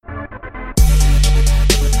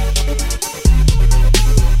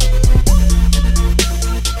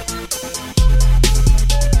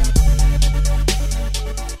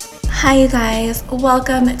Hi, you guys.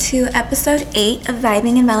 Welcome to episode 8 of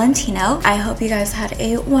Vibing in Valentino. I hope you guys had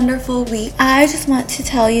a wonderful week. I just want to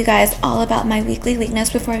tell you guys all about my weekly weakness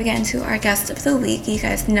before we get into our guest of the week. You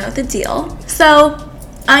guys know the deal. So,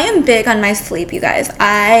 I am big on my sleep, you guys.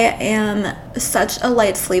 I am such a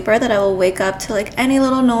light sleeper that I will wake up to like any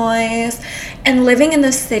little noise. And living in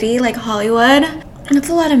the city like Hollywood, it's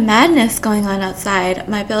a lot of madness going on outside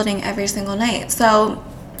my building every single night. So,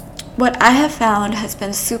 what I have found has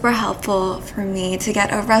been super helpful for me to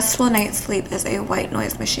get a restful night's sleep is a white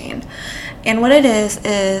noise machine. And what it is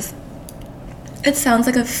it sounds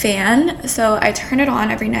like a fan, so I turn it on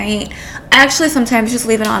every night. I actually sometimes just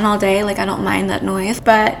leave it on all day, like I don't mind that noise,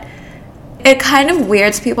 but it kind of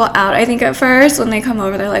weirds people out, I think, at first. When they come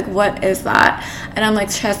over, they're like, what is that? And I'm like,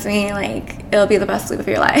 trust me, like, it'll be the best sleep of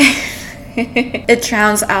your life. It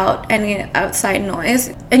drowns out any outside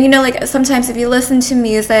noise. And you know, like sometimes if you listen to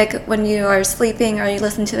music when you are sleeping or you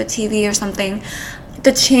listen to the TV or something,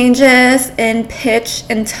 the changes in pitch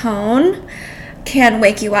and tone can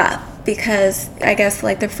wake you up because I guess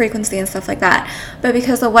like the frequency and stuff like that. But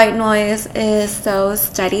because the white noise is so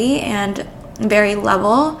steady and very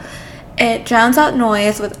level, it drowns out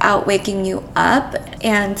noise without waking you up,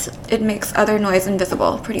 and it makes other noise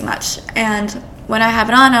invisible pretty much. And when I have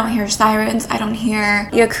it on, I don't hear sirens, I don't hear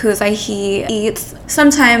Yakuza. He eats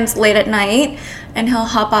sometimes late at night and he'll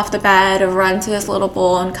hop off the bed or run to his little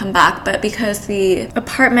bowl and come back. But because the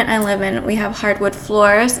apartment I live in, we have hardwood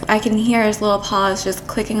floors, I can hear his little paws just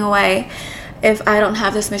clicking away if I don't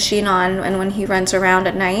have this machine on and when he runs around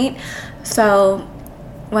at night. So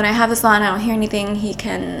when I have this on, I don't hear anything. He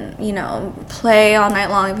can, play all night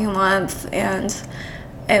long if he wants, and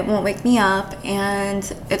it won't wake me up, and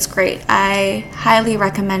it's great. I highly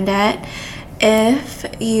recommend it if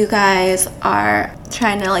you guys are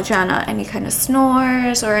trying to like drown out any kind of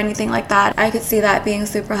snores or anything like that. I could see that being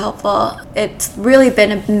super helpful. It's really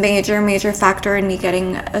been a major factor in me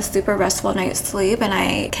getting a super restful night's sleep, and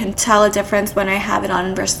I can tell a difference when I have it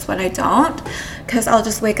on versus when I don't, because I'll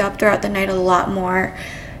just wake up throughout the night a lot more.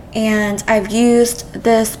 And I've used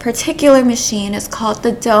this particular machine. It's called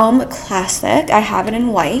the Dome Classic. I have it in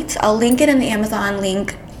white. I'll link it in the Amazon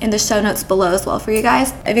link in the show notes below as well for you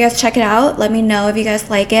guys. If you guys check it out, let me know if you guys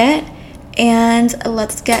like it. And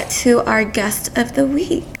let's get to our guest of the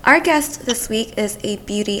week. Our guest this week is a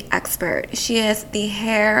beauty expert. She is the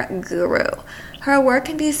hair guru. Her work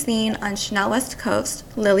can be seen on Chanel West Coast,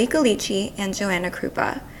 Lily Ghalichi, and Joanna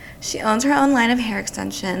Krupa. She owns her own line of hair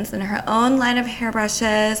extensions and her own line of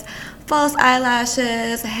hairbrushes, false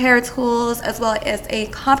eyelashes, hair tools, as well as a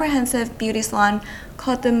comprehensive beauty salon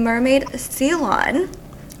called the Mermaid Salon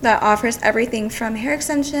that offers everything from hair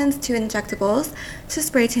extensions to injectables to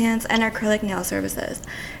spray tans and acrylic nail services.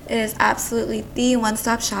 It is absolutely the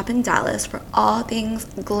one-stop shop in Dallas for all things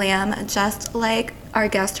glam, just like our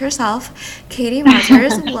guest herself, Katie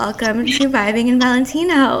Rogers. Welcome to Vibing in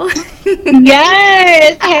Valentino.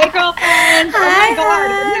 Yes. Hey, girlfriend. Hi, oh my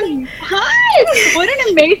God. Hi. What an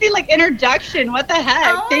amazing introduction. What the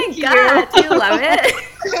heck? Oh Thank my God. Do you love it?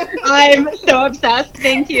 I'm so obsessed.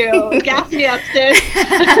 Thank you. Gas me up, sis.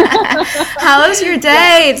 How was your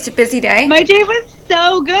day? It's a busy day. My day was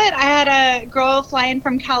so good. I had a girl fly in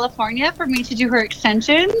from California for me to do her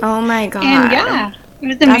extensions. Oh my God. And yeah, it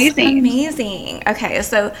was amazing. That's amazing. Okay,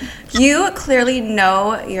 so you clearly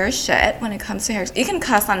know your shit when it comes to hair. You can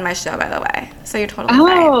cuss on my show, by the way, so you're totally fine.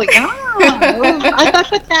 Oh, yeah. I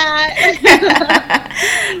fuck with that.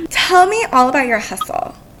 Tell me all about your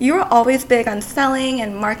hustle. You were always big on selling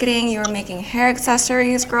and marketing. You were making hair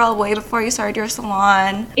accessories, girl, way before you started your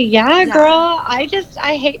salon. Yeah, girl. I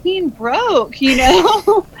hate being broke,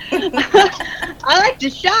 I like to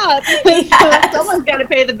shop. Yes. So someone's got to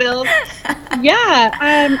pay the bills. Yeah.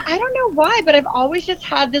 I don't know why, but I've always just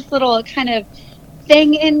had this little kind of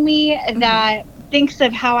thing in me that thinks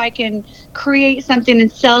of how I can create something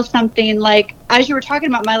and sell something. Like, as you were talking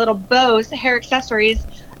about my little bows, hair accessories,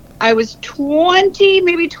 I was 20,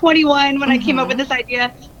 maybe 21 when I came up with this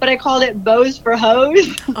idea, but I called it Bows for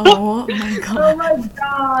Hoes. Oh my God. Oh my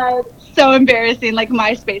God. So embarrassing, like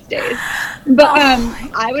MySpace days. But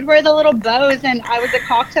I would wear the little bows, and I was a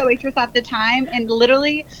cocktail waitress at the time, and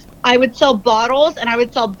literally I would sell bottles and I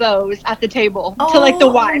would sell bows at the table to like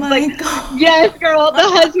the wives. My God. Yes, girl, the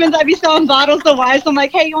husbands, I'd be selling bottles to wives. I'm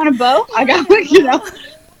like, hey, you want a bow? I got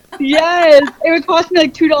Yes, it would cost me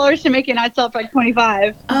like $2 to make it, and I'd sell it for like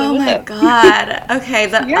 $25. Oh my God. Okay,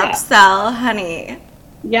 the upsell, honey.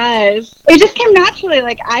 Yes. It just came naturally.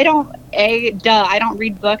 Like, I don't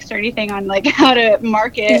read books or anything on like how to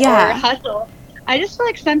market or hustle. I just feel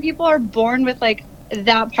like some people are born with like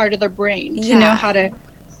that part of their brain to know how to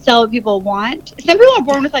sell what people want. Some people are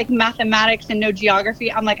born with like mathematics and no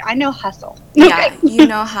geography. I'm like, I know hustle. Yeah, you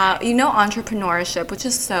know entrepreneurship, which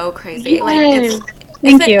is so crazy. Yes. Like,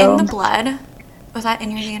 is it in the blood? Was that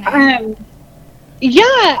in your DNA? Yeah,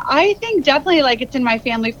 I think definitely like it's in my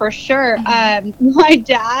family for sure. My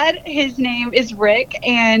dad, his name is Rick,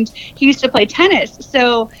 and he used to play tennis.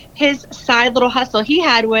 So his side little hustle he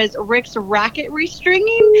had was Rick's racket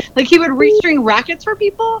restringing. Like he would restring rackets for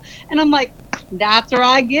people, and I'm like, that's where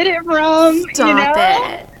I get it from. Stop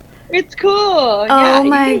it. It's cool. Oh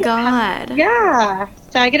my God. Yeah.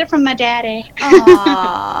 So I get it from my daddy.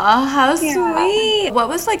 Aw, how sweet. What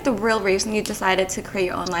was like the real reason you decided to create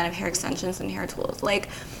your own line of hair extensions and hair tools? Like,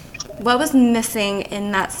 what was missing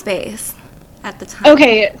in that space at the time?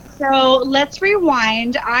 Okay, so let's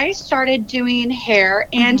rewind. I started doing hair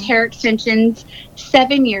and hair extensions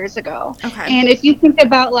 7 years ago. Okay. And if you think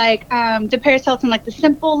about like the Paris Hilton, like the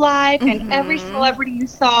Simple Life, and every celebrity you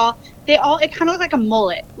saw, it kind of looked like a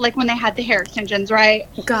mullet, like when they had the hair extensions, right?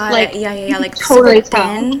 Got like, it. Yeah. Like totally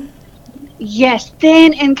thin. Yes,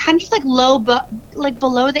 thin and kind of just like low, but like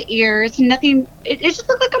below the ears. Nothing. It just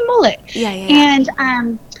looked like a mullet. Yeah.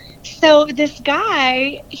 And so this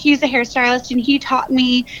guy, he's a hairstylist, and he taught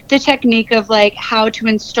me the technique of like how to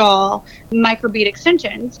install microbead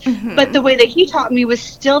extensions. But the way that he taught me was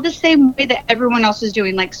still the same way that everyone else was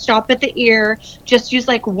doing, like stop at the ear, just use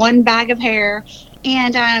like one bag of hair.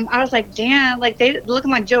 And I was like, damn, like they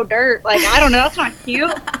looking like Joe Dirt. Like, I don't know, that's not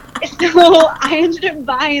cute. So I ended up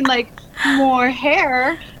buying like more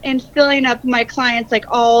hair and filling up my clients like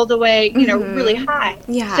all the way, you know, really high.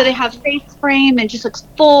 Yeah. So they have face frame and just looks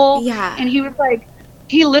full. Yeah. And he was like,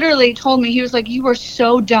 he literally told me, he was like, you are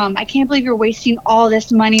so dumb. I can't believe you're wasting all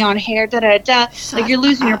this money on hair, like you're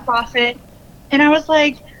losing your profit. And I was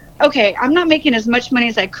like, okay, I'm not making as much money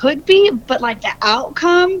as I could be, but like the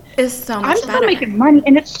outcome is so much I'm better. still making money,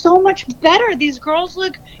 and it's so much better. These girls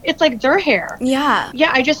look, it's like their hair. Yeah.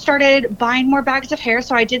 Yeah, I just started buying more bags of hair,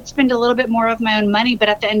 so I did spend a little bit more of my own money, but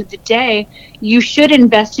at the end of the day, you should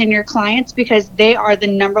invest in your clients because they are the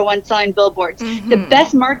number one selling billboards. The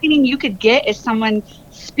best marketing you could get is someone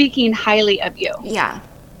speaking highly of you. Yeah.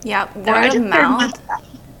 Word of mouth.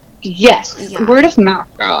 Yes, word of mouth,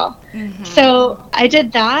 girl. So I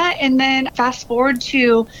did that, and then fast forward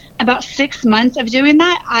to about 6 months of doing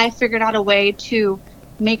that, I figured out a way to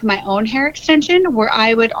make my own hair extension where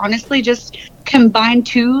I would honestly just combine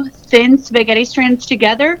 2 thin spaghetti strands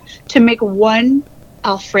together to make one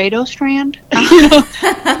Alfredo strand. It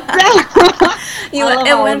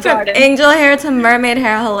went from angel hair to mermaid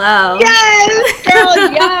hair. Hello. Yes, girl,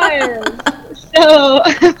 yes. So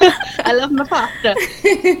I love my pasta.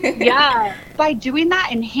 Yeah. By doing that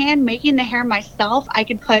and hand making the hair myself, I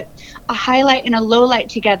could put a highlight and a low light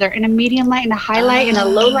together, and a medium light and a highlight and a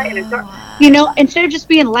low light and a dark. You know, instead of just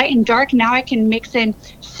being light and dark, now I can mix in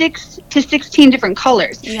 6 to 16 different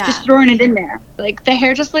colors. Just throwing it in there. Like the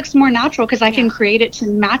hair just looks more natural because I can create it to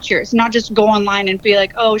match yours, not just go online and be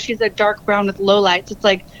like, oh, she's a dark brown with low lights. It's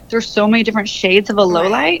like there's so many different shades of a low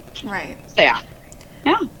light. Right. So yeah.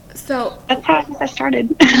 So that's how I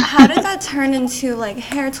started. How did that turn into like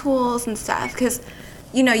hair tools and stuff? Because,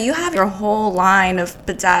 you know, you have your whole line of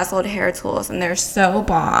bedazzled hair tools, and they're so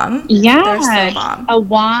bomb. Yeah. They're so bomb. A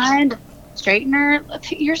wand, straightener.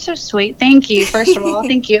 You're so sweet. Thank you. First of all,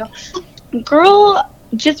 thank you. Girl,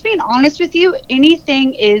 just being honest with you,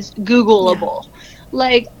 anything is Googleable.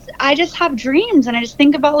 Like, I just have dreams, and I just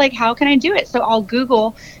think about, like, how can I do it? So I'll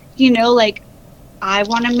Google, you know, like, I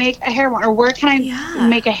want to make a hair wand, or where can I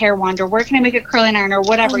make a hair wand, or where can I make a curling iron, or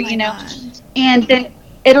whatever, you know. And then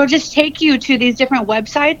it'll just take you to these different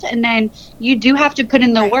websites, and then you do have to put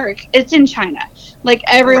in the work. It's in China. Like,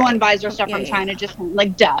 everyone buys their stuff from China, just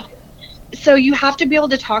like, duh. So you have to be able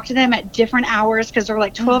to talk to them at different hours because they're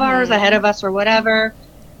like 12 hours ahead of us or whatever.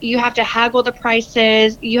 You have to haggle the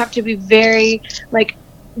prices. You have to be very, like,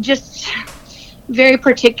 just very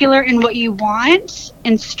particular in what you want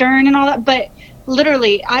and stern and all that. But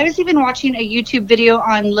literally, I was even watching a YouTube video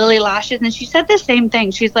on Lily Lashes, and she said the same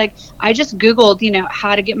thing. She's like, I just Googled, you know,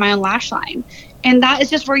 how to get my own lash line. And that is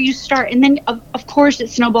just where you start. And then, of course, it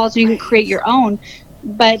snowballs and you can create your own.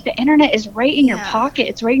 But the internet is right in your pocket.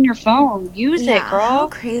 It's right in your phone. Use it, girl. How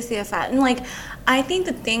crazy is that? And, like, I think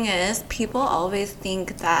the thing is, people always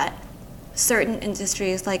think that certain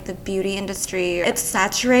industries, like the beauty industry, it's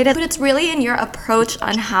saturated, but it's really in your approach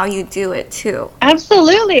on how you do it too.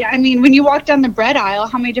 Absolutely. I mean, when you walk down the bread aisle,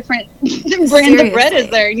 how many different brands of bread is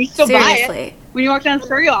there? And you still buy it. When you walk down the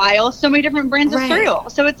cereal aisle, so many different brands of cereal.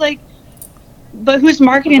 So it's like, but who's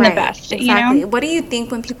marketing the best, exactly. you know? What do you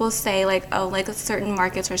think when people say like, oh, like certain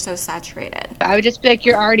markets are so saturated? I would just be like,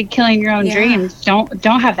 you're already killing your own dreams. Don't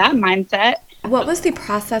have that mindset. What was the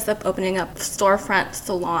process of opening up storefront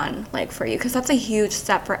salon like for you? Because that's a huge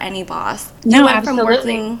step for any boss. You went from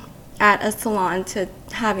working at a salon to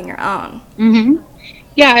having your own. Mm-hmm.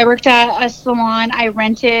 Yeah, I worked at a salon. I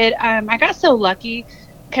rented. I got so lucky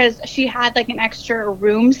because she had like an extra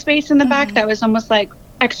room space in the back that was almost like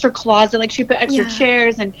extra closet. Like she put extra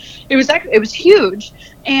chairs, and it was huge.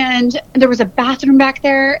 And there was a bathroom back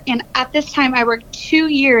there. And at this time, I worked 2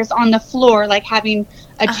 years on the floor, like having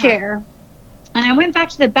a chair. And I went back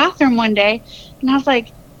to the bathroom one day, and I was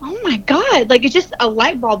like, oh my God, like it just a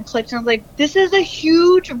light bulb clicked. And I was like, this is a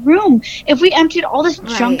huge room. If we emptied all this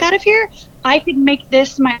junk out of here, I could make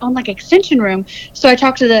this my own like extension room. So I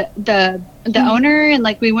talked to the owner, and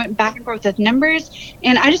like we went back and forth with numbers,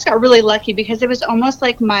 and I just got really lucky because it was almost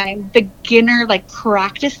like my beginner like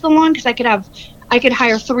practice salon, because I could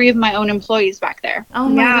hire 3 of my own employees back there. Oh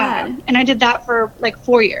my God. And I did that for like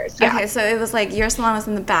 4 years. Yeah. Okay, so it was like your salon was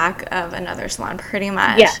in the back of another salon pretty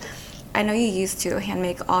much. Yeah. I know you used to hand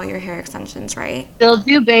make all your hair extensions, right? Still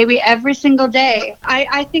do, baby, every single day.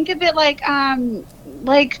 I think of it like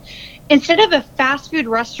instead of a fast food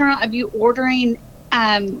restaurant of you ordering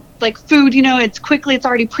like food, you know, it's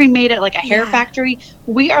already pre-made at like a hair factory.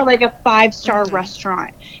 We are like a 5-star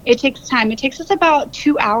restaurant. It takes time. It takes us about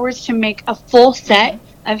 2 hours to make a full set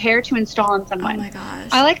of hair to install on someone. Oh my gosh.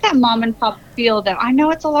 I like that mom and pop feel that I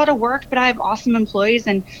know it's a lot of work, but I have awesome employees,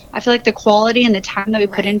 and I feel like the quality and the time that we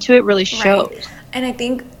put into it really shows. And I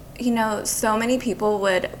think, you know, so many people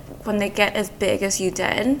would, when they get as big as you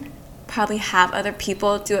did, probably have other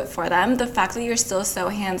people do it for them. The fact that you're still so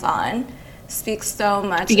hands-on speaks so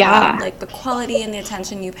much about like the quality and the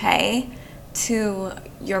attention you pay to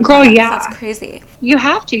your products. That's crazy. You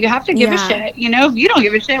have to give a shit. You know, if you don't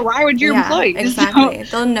give a shit, why would your employees? Exactly.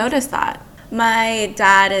 They'll notice that. My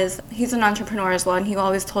dad he's an entrepreneur as well, and he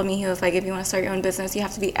always told me, he was like, if you want to start your own business, you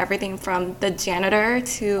have to be everything from the janitor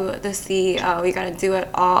to the CEO. You got to do it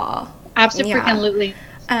all. Absolutely.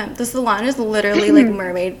 The salon is literally like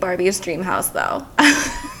Mermaid Barbie's dream house, though.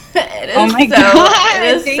 It is God,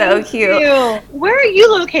 it is so cute. Where are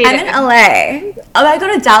you located? I'm in LA. Oh, I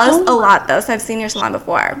go to Dallas a lot though, so I've seen your salon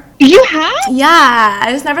before. You have? Yeah,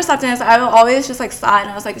 I just never stopped in it. So I always just like saw it, and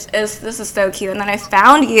I was like, this is so cute. And then I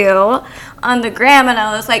found you on the gram, and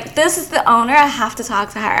I was like, this is the owner. I have to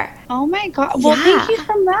talk to her. Oh my God. Well, thank you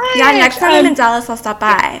so much. Yeah, next time I'm in Dallas, I'll stop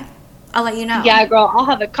by. I'll let you know. Yeah, girl, I'll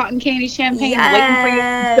have a cotton candy champagne waiting for you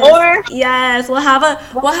at the door. Yes, we'll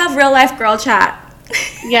have real life girl chat.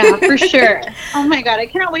 Yeah, for sure. Oh my God, I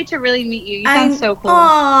cannot wait to really meet you. You sound so cool.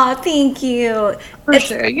 Aw, thank you. For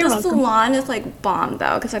sure, you're welcome. The salon is like bomb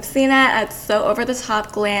though, because I've seen it. It's so over the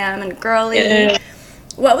top glam and girly. Did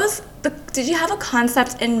you have a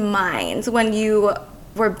concept in mind when you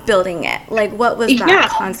were building it? Like, what was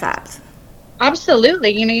that concept?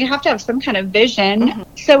 Absolutely. You know, you have to have some kind of vision.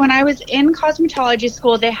 So when I was in cosmetology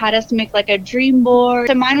school, they had us make like a dream board.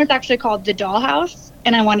 So mine was actually called the Dollhouse.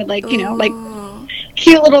 And I wanted like, you know, like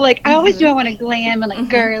cute little, like, I always do, I want to glam and like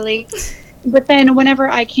girly. But then whenever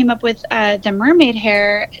I came up with the mermaid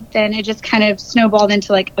hair, then it just kind of snowballed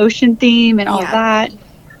into like ocean theme and all that.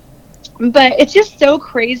 But it's just so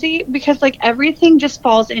crazy because like everything just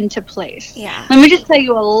falls into place. Yeah. Let me just tell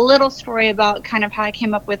you a little story about kind of how I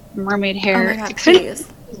came up with mermaid hair. Oh my God, please.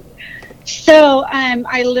 So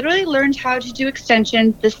I literally learned how to do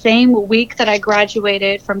extensions the same week that I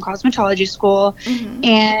graduated from cosmetology school.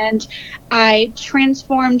 And I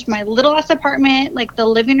transformed my little ass apartment, like the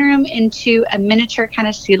living room, into a miniature kind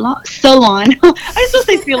of salon. I was supposed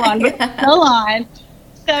to say salon, but salon.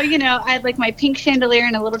 So, you know, I had like my pink chandelier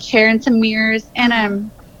and a little chair and some mirrors.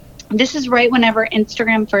 And this is right whenever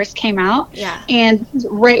Instagram first came out. Yeah. And this is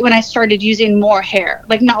right when I started using more hair,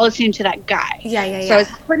 like not listening to that guy. So I was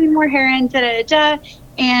putting more hair in,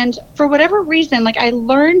 And for whatever reason, like I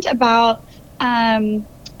learned about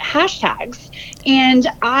hashtags. And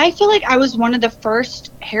I feel like I was one of the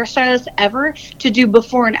first hairstylists ever to do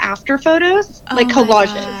before and after photos, like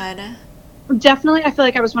collages. God. Definitely, I feel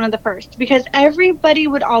like I was one of the first because everybody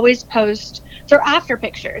would always post their after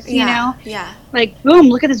pictures, you know? Yeah. Like, boom,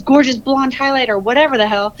 look at this gorgeous blonde highlight or whatever the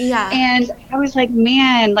hell. Yeah. And I was like,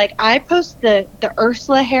 man, like I post the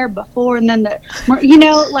Ursula hair before and then you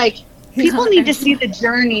know, like people need to see the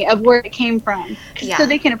journey of where it came from so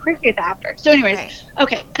they can appreciate the after. So anyways,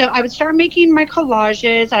 okay, so I would start making my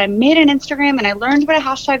collages. I made an Instagram and I learned what a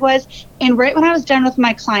hashtag was. And right when I was done with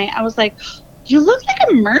my client, I was like, you look like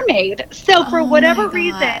a mermaid. So for whatever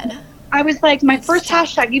reason, I was like, my It's first tough.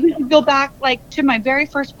 hashtag, even if you go back like to my very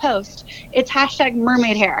first post, it's hashtag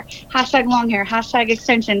mermaid hair, hashtag long hair, hashtag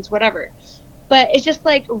extensions, whatever. But it's just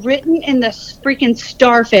like written in the freaking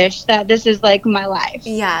starfish that this is like my life.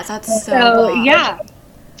 Yeah, that's so So bomb. yeah.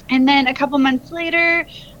 And then a couple months later,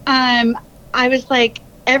 I was like,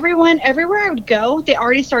 everywhere I would go, they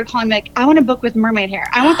already started calling me like, I want to book with mermaid hair.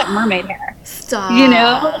 I want that mermaid hair. Stop. You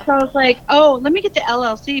know? So I was like, oh, let me get the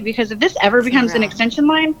LLC, because if this ever becomes an real. extension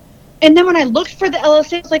line. And then when I looked for the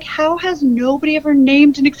LLC, I was like, how has nobody ever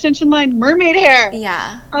named an extension line mermaid hair?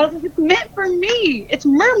 Yeah. I was like, it's meant for me. It's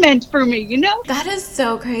mermeant for me, you know? That is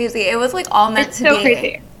so crazy. It was like all meant It's to so be.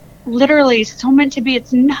 crazy. Literally, so meant to be.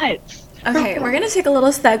 It's nuts. Okay, we're gonna take a little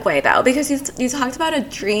segue though, because you talked about a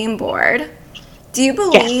dream board. Do you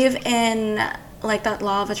believe in like that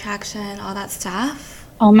law of attraction, all that stuff?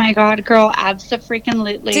 Oh my god, girl,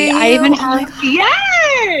 abso-freaking-lutely. Do you? I even Oh my have. God.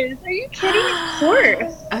 Yes! Are you kidding? Of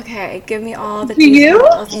course. Okay, give me all the Do you?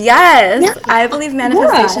 details. Yes, Yeah. I believe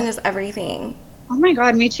manifestation is everything. Oh my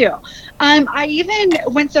god, me too. I even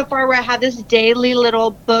went so far where I have this daily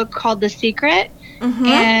little book called The Secret.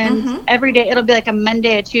 And every day it'll be like a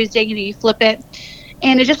Monday, a Tuesday, you flip it.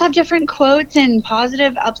 And it just have different quotes and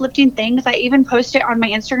positive, uplifting things. I even post it on my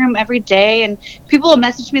Instagram every day, and people will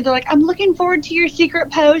message me. They're like, I'm looking forward to your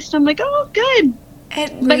secret post. I'm like, oh, good.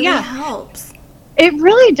 It really helps. It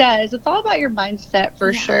really does. It's all about your mindset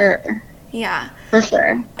for Yeah. sure. Yeah. For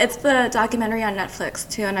sure. It's the documentary on Netflix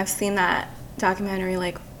too, and I've seen that documentary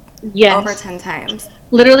like Yes. over 10 times.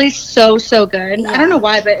 Literally so good. Yeah. I don't know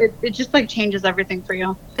why, but it just like changes everything for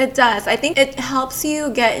you. It does. I think it helps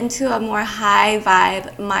you get into a more high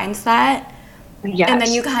vibe mindset. Yes. And then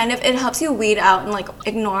it helps you weed out and like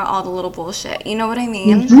ignore all the little bullshit. You know what I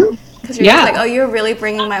mean? Mhm. Because you're just like, oh, you're really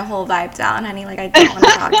bringing my whole vibe down, honey. Like, I don't want to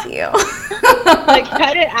talk to you. Like,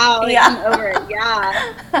 cut it out. Like, Yeah. I'm over it.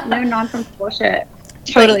 Yeah. No nonsense bullshit.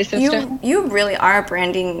 Totally, But sister. you really are a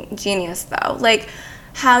branding genius, though. Like,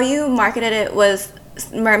 how you marketed it was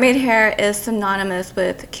mermaid hair is synonymous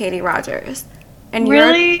with Katie Rogers. And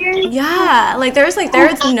Really? yeah, like there's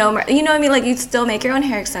no, you know what I mean? Like you still make your own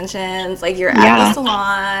hair extensions, like you're at Yeah. the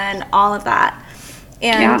salon, all of that.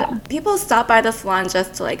 And Yeah. people stop by the salon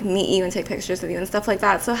just to like meet you and take pictures of you and stuff like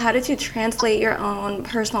that. So how did you translate your own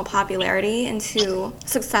personal popularity into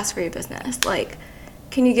success for your business? Like,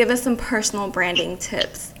 can you give us some personal branding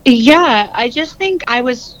tips? Yeah, I just think I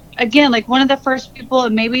was, again, like one of the first people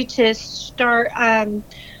maybe to start on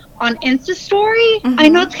Insta Story. I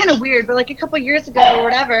know it's kind of weird, but like a couple years ago or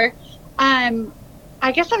whatever,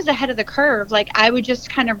 I guess I was ahead of the curve. Like I would just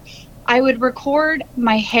I would record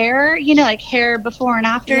my hair, like hair before and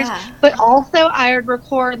afters, but also I would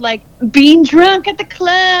record like being drunk at the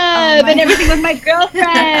club and everything with my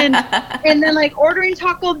girlfriend and then like ordering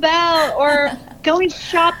Taco Bell or going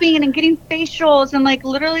shopping and getting facials and like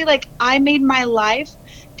literally like I made my life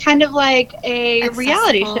kind of like a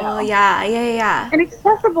reality show. Yeah. And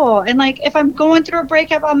accessible. And like if I'm going through a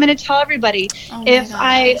breakup, I'm going to tell everybody. If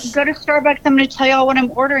I go to Starbucks, I'm going to tell y'all what I'm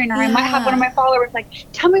ordering. Or I might have one of my followers like,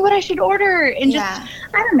 tell me what I should order. And just,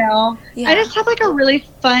 I don't know. I just have like a really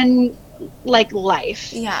fun like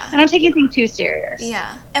life. Yeah. I don't take anything too serious.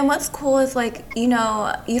 Yeah. And what's cool is like, you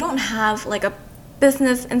don't have like a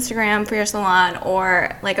business Instagram for your salon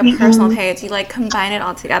or like a personal page. You like combine it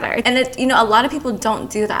all together. And it, a lot of people don't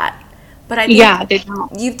do that. But I think they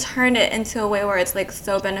don't. You've turned it into a way where it's like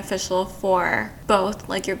so beneficial for both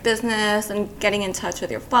like your business and getting in touch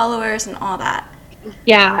with your followers and all that.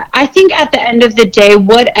 Yeah. I think at the end of the day,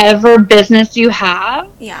 whatever business you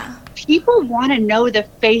have, people want to know the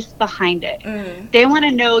face behind it. They want to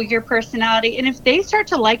know your personality. And if they start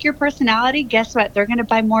to like your personality, guess what? They're going to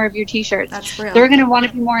buy more of your t-shirts. That's real. They're going to want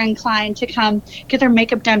to be more inclined to come get their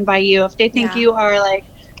makeup done by you. If they think you are like,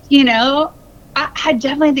 I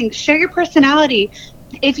definitely think share your personality.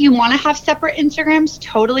 If you want to have separate Instagrams,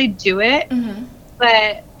 totally do it.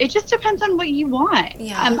 But it just depends on what you want.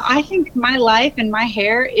 I think my life and my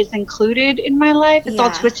hair is included in my life. It's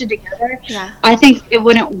all twisted together. I think it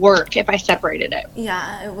wouldn't work if I separated it.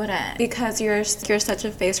 Yeah, it wouldn't, because you're such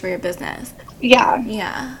a face for your business.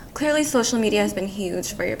 Yeah. Clearly social media has been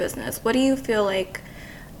huge for your business. What do you feel like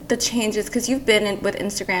the changes, because you've been with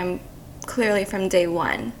Instagram clearly from day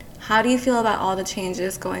one. How do you feel about all the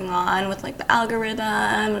changes going on with like the algorithm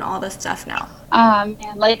and all this stuff now?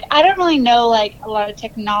 Like I don't really know like a lot of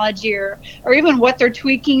technology or even what they're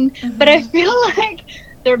tweaking, but I feel like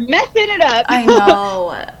they're messing it up. I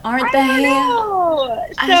know, aren't they? I know.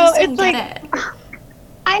 So it's like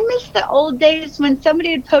I miss the old days when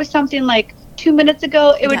somebody would post something like 2 minutes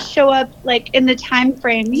ago, it would show up like in the time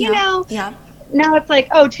frame, you know. now it's like,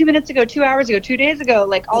 oh, 2 minutes ago, 2 hours ago, 2 days ago,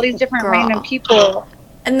 like all these different random people.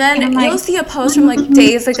 And then And you'll see a post from like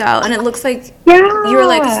days ago, and it looks like Yeah. you were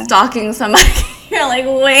like stalking somebody. You're like,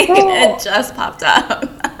 wait, it just popped up.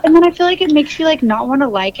 And then I feel like it makes you like not want to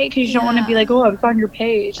like it because you don't want to be like, oh, I was on your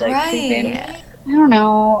page. Like, Right. I don't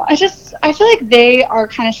know. I feel like they are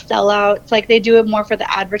kind of sellouts. Like they do it more for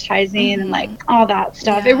the advertising and like all that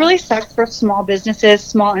stuff. Yeah. It really sucks for small businesses,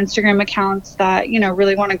 small Instagram accounts that, you know,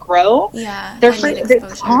 really want to grow. Yeah.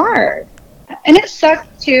 It's hard. And it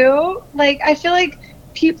sucks too. Like I feel like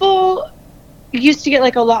people used to get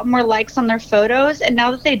like a lot more likes on their photos, and now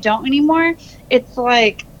that they don't anymore, it's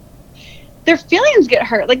like their feelings get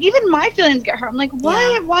hurt. Like even my feelings get hurt. I'm like,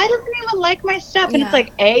 why? Yeah. Why doesn't anyone like my stuff? And Yeah. it's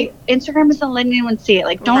like, Instagram isn't letting anyone see it.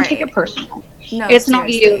 Like, don't take it personal. No, It's not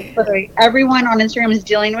seriously. you. Literally, everyone on Instagram is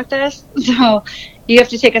dealing with this, so you have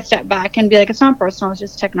to take a step back and be like, it's not personal. It's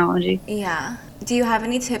just technology. Yeah. Do you have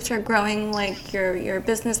any tips for growing like your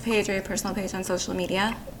business page or your personal page on social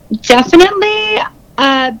media? Definitely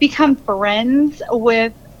become friends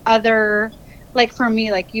with other. Like for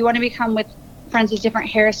me, like you want to become friends with different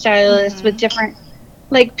hairstylists, with different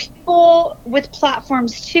like people with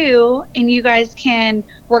platforms too, and you guys can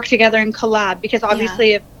work together and collab, because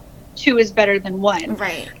obviously if two is better than one.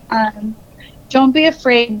 Right. Don't be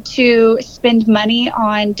afraid to spend money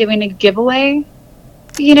on doing a giveaway,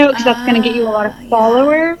 you know, because that's going to get you a lot of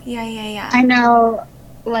followers. Yeah. I know,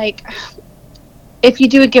 like, if you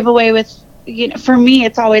do a giveaway with, you know, for me,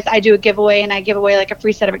 it's always I do a giveaway and I give away like a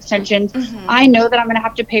free set of extensions. I know that I'm going to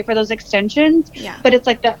have to pay for those extensions, but it's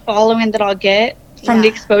like that following that I'll get from the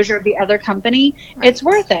exposure of the other company. It's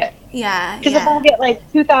worth it. Yeah. Because if I get like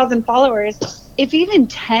 2,000 followers, if even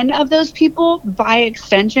 10 of those people buy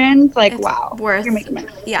extensions, like, it's wow, worth, you're making money.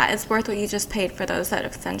 Yeah, it's worth what you just paid for those set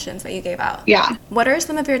of extensions that you gave out. Yeah. What are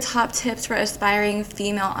some of your top tips for aspiring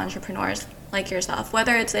female entrepreneurs like yourself,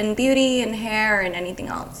 whether it's in beauty and hair or in anything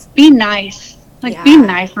else? Be nice. Like, be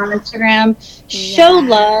nice on Instagram. Show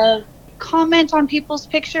love. Comment on people's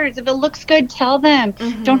pictures. If it looks good, tell them.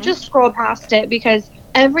 Don't just scroll past it, because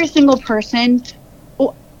every single person,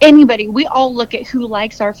 anybody, we all look at who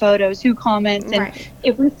likes our photos, who comments, and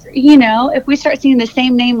if we start seeing the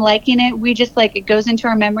same name liking it, we just like, it goes into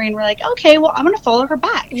our memory and we're like, okay, well, I'm going to follow her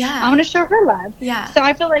back. I'm going to show her love. So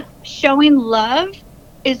I feel like showing love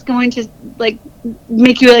is going to like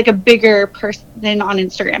make you like a bigger person on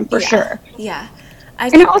Instagram for sure.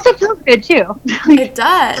 And it also feels good too. It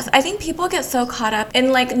does. I think people get so caught up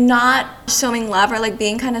in like not showing love or like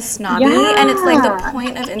being kind of snobby, and it's like the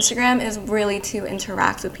point of Instagram is really to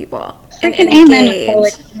interact with people and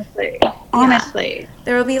engage. Honestly,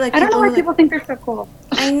 there will be like, I don't know why people think they're so cool.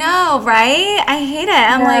 I know, right? I hate it.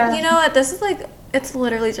 I'm like, you know what? This is like, it's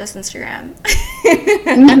literally just Instagram.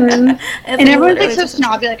 And everyone's like so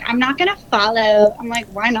snobby, like, I'm not gonna follow. I'm like,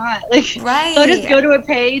 why not? Like, they'll just go to a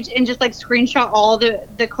page and just like screenshot all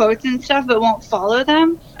the quotes and stuff, but won't follow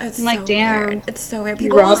them. It's I'm like, damn, weird. It's so weird.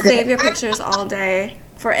 People will save your pictures all day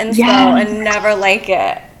for Insta and never like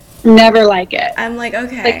it. Never like it. I'm like,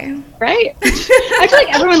 okay. Like, right? I feel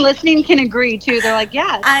like everyone listening can agree too. They're like,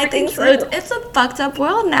 yeah. I think so. It's a fucked up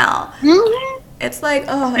world now. It's like,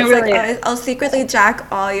 I'll secretly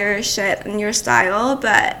jack all your shit and your style,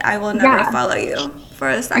 but I will never follow you for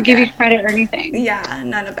a second. I'll give you credit or anything. Yeah,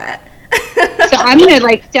 none of it. So I'm gonna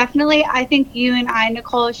like, definitely, I think you and I,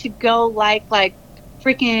 Nicole, should go like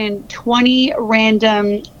freaking 20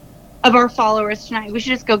 random of our followers tonight. We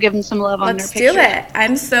should just go give them some love on their pictures. Let's do it.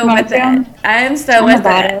 I'm so with it. I'm so with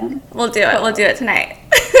it. We'll do it. We'll do it tonight.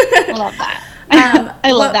 I love that.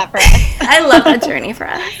 I love that for us. I love that journey for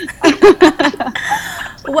us.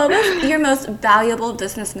 What was your most valuable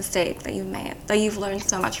business mistake that you made, that you've learned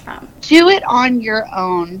so much from? Do it on your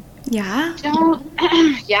own. Yeah?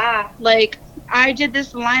 Like, I did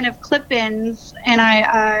this line of clip-ins, and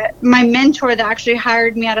my mentor that actually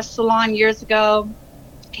hired me at a salon years ago,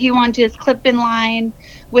 he wanted his clip-in line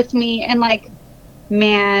with me, and like,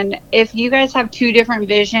 man, if you guys have two different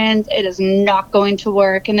visions, it is not going to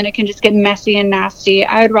work, and then it can just get messy and nasty.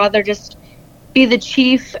 I would rather just be the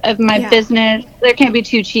chief of my business. There can't be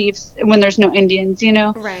two chiefs when there's no Indians, you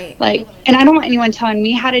know? Right. Like, and I don't want anyone telling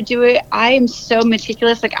me how to do it. I am so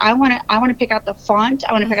meticulous. Like, I want to pick out the font.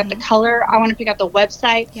 I want to pick out the color. I want to pick out the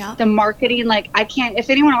website, the marketing. Like, I can't, if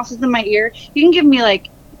anyone else is in my ear, you can give me like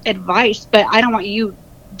advice, but I don't want you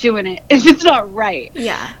doing it if it's not right.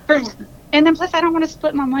 Yeah. And then plus, I don't want to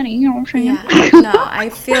split my money. You know what I'm saying? Yeah. No, I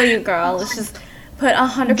feel you, girl. Let's just put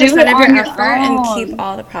 100% of your effort and keep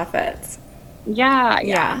all the profits.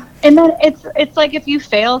 Yeah. And then it's like if you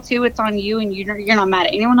fail too, it's on you, and you're not mad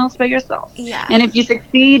at anyone else but yourself. Yeah. And if you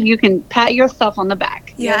succeed, you can pat yourself on the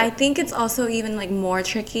back. Yeah, I think it's also even like more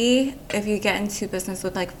tricky if you get into business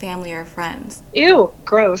with like family or friends. Ew,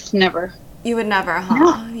 gross. Never. You would never, huh?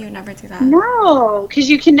 No. You would never do that. No, because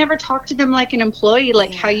you can never talk to them like an employee,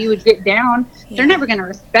 like how you would get down. They're never going to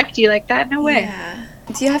respect you like that. No way. Yeah.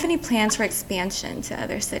 Do you have any plans for expansion to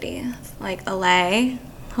other cities? Like LA?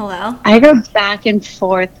 Hello? I go back and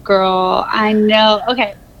forth, girl. I know.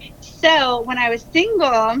 Okay. So when I was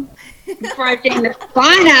single, before I dated this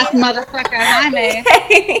fine ass motherfucker, Jaime.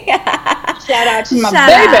 Yeah. Shout out to my Shout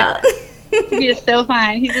baby. out. He is so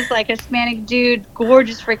fine. He's just like a Hispanic dude,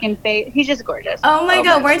 gorgeous freaking face. He's just gorgeous. Oh my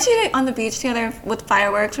god, weren't you on the beach together with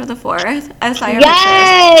fireworks for the 4th? I saw your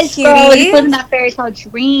yes, pictures. bro, he's living that fairy tale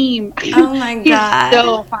dream. Oh my god. He's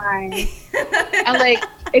so fine. And like,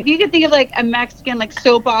 if you could think of like a Mexican like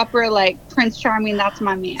soap opera like Prince Charming, that's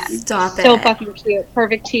my man. Stop it. So fucking cute,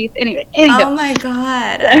 perfect teeth. Anyway. Oh my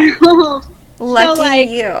god. Lucky so, like,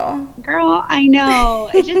 you. Girl, I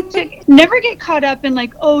know. It just took, never get caught up in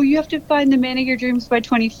like, oh, you have to find the man of your dreams by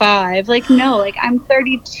 25. Like, no, like I'm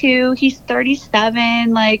 32, he's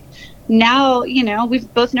 37. Like now, you know,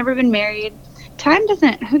 we've both never been married. Time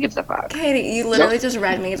doesn't, who gives a fuck? Katie, you literally just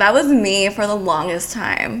read me. That was me for the longest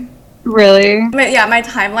time. Really? Yeah, my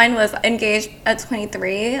timeline was engaged at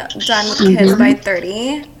 23, done with kids by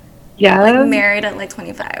 30. Yeah. Like married at like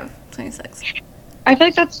 25, 26. I feel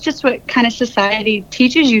like that's just what kind of society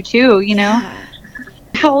teaches you too, you know? Yeah.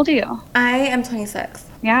 How old are you? I am 26.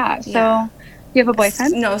 Yeah, so you have a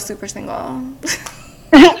boyfriend? No, super single.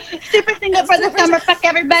 Super single for the summer, fuck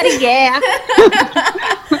everybody, yeah.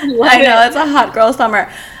 I know, it's a hot girl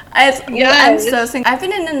summer. I'm Yes. so single. I've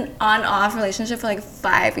been in an on-off relationship for like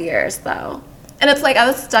 5 years though. And it's like I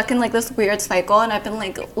was stuck in like this weird cycle, and I've been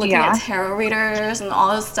like looking at tarot readers and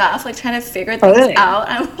all this stuff, like trying to figure things out.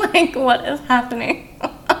 I'm like, what is happening?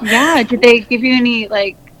 Yeah, did they give you any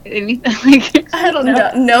like anything? Like, I don't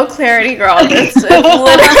know. No clarity, girl. It's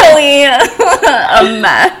literally a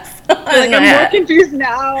mess. Like, I'm more confused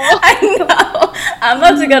now. I know. I'm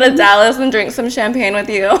about to go to Dallas and drink some champagne with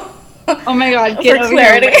you. Oh my god, get for over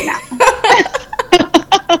clarity. Here right now.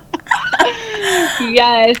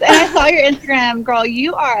 Yes, and I saw your Instagram, girl.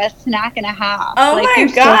 You are a snack and a half. Oh like, my you're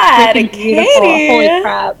god, so freaking beautiful. Katie. Holy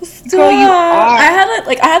crap, Stop. girl, you are.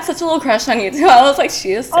 I had such a little crush on you too. I was like,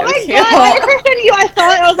 she is so oh my cute. god, I had a crush on you. I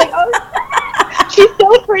saw it. I was like, oh, she's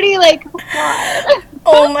so pretty. Like, oh god.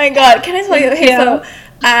 Oh my god, can I tell you? Okay, so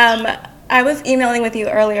I was emailing with you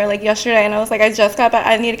earlier, like yesterday, and I was like, I just got back.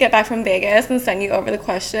 I need to get back from Vegas and send you over the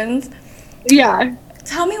questions. Yeah.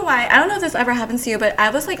 Tell me why. I don't know if this ever happens to you, but I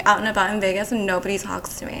was like out and about in Vegas and nobody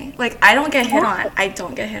talks to me. Like, I don't get hit on. I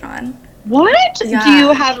don't get hit on. What? Yeah. Do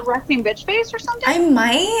you have a resting bitch face or something? I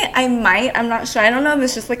might. I'm not sure. I don't know if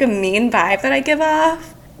it's just like a mean vibe that I give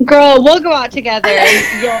off. Girl, we'll go out together.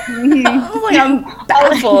 Yeah. Like, I'm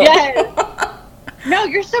baffled. Yes. No,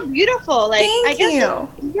 you're so beautiful. Like, Thank I guess you.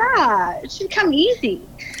 Yeah, it should come easy.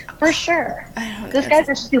 For sure. Those guys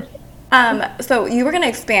are stupid. So you were gonna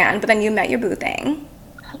expand, but then you met your boo thing.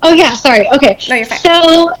 Oh yeah, sorry. Okay. No, you're fine.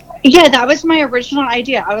 So yeah, that was my original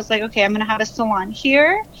idea. I was like, okay, I'm gonna have a salon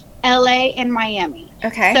here, LA, and Miami.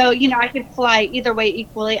 Okay. So, you know, I could fly either way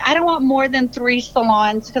equally. I don't want more than 3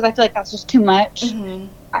 salons because I feel like that's just too much. Mm-hmm.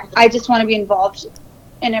 I just want to be involved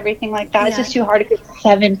in everything like that. Yeah. It's just too hard to get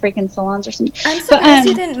 7 freaking salons or something. I'm surprised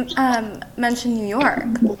you didn't mention New York.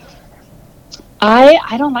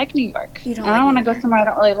 I don't like New York. You don't I don't like want to go somewhere I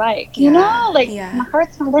don't really like. Yeah. You know, like Yeah. my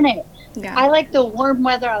heart's not in it. Yeah. I like the warm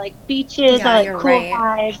weather. I like beaches. Yeah, I like you're cool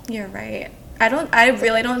right. vibes. You're right. I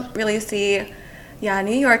really don't see. Yeah,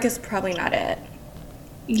 New York is probably not it.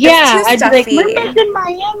 Yeah, too I'd be like, stuffy. mermaids in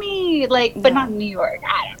Miami, like, but Yeah. not New York.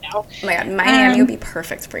 I don't know. Oh my god, Miami would be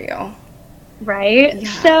perfect for you. Right? Yeah.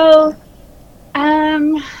 So,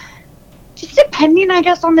 just depending, I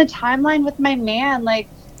guess, on the timeline with my man, like,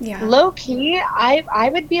 Yeah. low key, I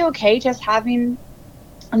would be okay just having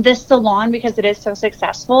this salon because it is so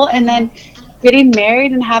successful, and then getting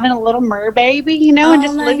married and having a little mer baby, you know, and Oh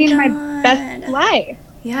just my living my God. best life.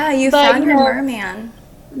 Yeah, you But, found you your know- merman.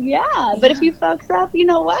 Yeah, but if you fucks up, you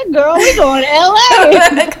know what, girl, we going to LA.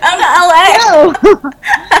 Come to LA. Go.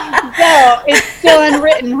 Go. It's still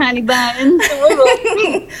unwritten, honey bun.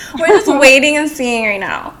 We're just waiting and seeing right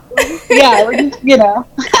now. Yeah, we're just, you know.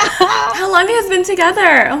 How long have you guys been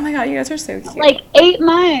together? Oh my god, you guys are so cute. Like 8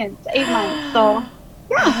 months. 8 months. So,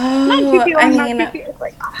 yeah. Not too cute. I I'm not mean, too cute. It's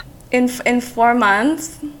like, in 4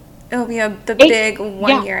 months, It'll be the 8 big 1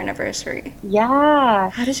 yeah. year anniversary. Yeah.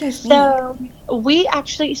 How did you guys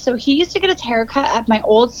meet? So he used to get his haircut at my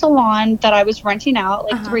old salon that I was renting out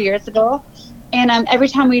like 3 years ago. And every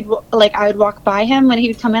time I would walk by him when he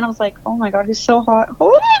would come in, I was like, oh my God, he's so hot. Oh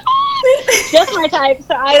my God. Just my type.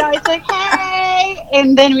 So I'd always like, hey.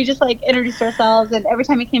 And then we just like introduced ourselves. And every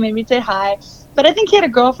time he came in, we'd say hi. But I think he had a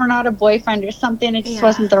girlfriend, not a boyfriend or something. It just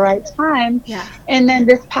wasn't the right time. Yeah. And then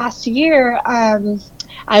this past year,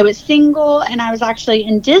 I was single and I was actually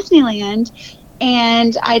in Disneyland.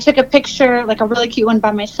 And I took a picture, like a really cute one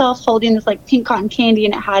by myself, holding this like pink cotton candy,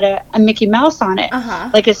 and it had a Mickey Mouse on it,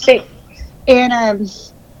 like his face. And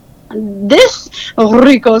this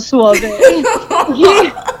Rico Suave, he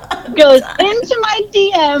goes into my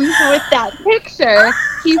DMs with that picture.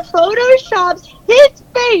 He photoshops his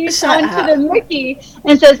face onto the Mickey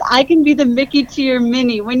and says, I can be the Mickey to your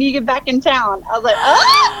Minnie when you get back in town. I was like,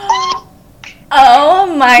 oh!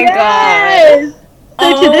 Oh my God.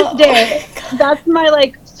 So to this day, that's my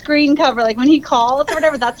like screen cover. Like when he calls or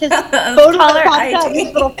whatever, that's his photo that pops out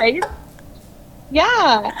his little face. Yeah,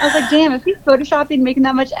 I was like, damn, if he's photoshopping, making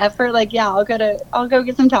that much effort, like, yeah, I'll go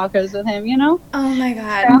get some tacos with him, you know? Oh my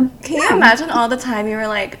God. Can you imagine all the time you were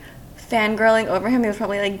like fangirling over him? He was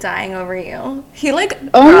probably like dying over you. He like,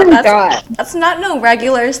 oh my God, that's not no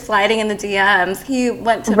regular sliding in the DMs. He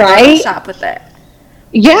went to shop with it.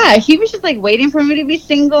 Yeah, he was just like waiting for me to be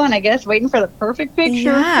single, and I guess waiting for the perfect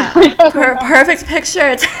picture. Yeah, perfect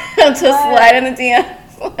picture to slide in the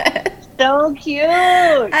DMs. So cute.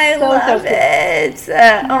 I love it.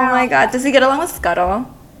 Oh my God. Does he get along with Scuttle?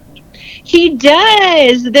 He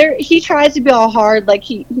does. He tries to be all hard, like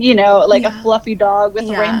a fluffy dog with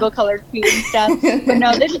rainbow colored feet and stuff. But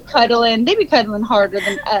no, they just cuddling. They be cuddling harder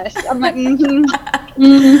than us. I'm like,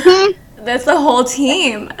 That's the whole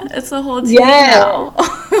team. It's the whole team now.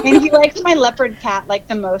 And he likes my leopard cat like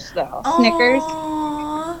the most though. Snickers.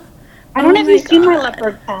 Aww. I don't know if you've seen my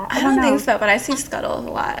leopard cat. I don't think so, but I see Scuttles a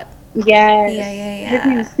lot. Yes. Yeah. His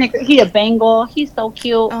name is Snickers. He's a Bengal. He's so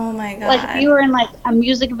cute. Oh my God. Like if you were in like a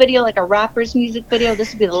music video, like a rapper's music video,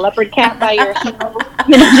 this would be the leopard cat by your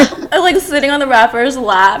like sitting on the rapper's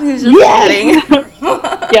lap. He's just sitting.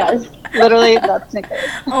 Yes. Literally, that's Snickers.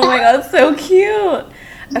 Oh my God, so cute.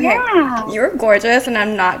 Okay, yeah. You're gorgeous, and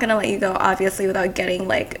I'm not gonna let you go, obviously, without getting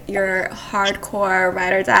like your hardcore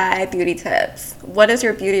ride or die beauty tips. What is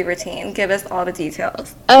your beauty routine? Give us all the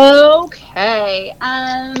details. Okay.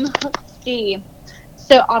 Let's see.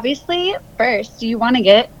 So obviously, first you want to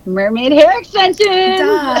get mermaid hair extensions.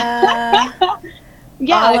 Duh.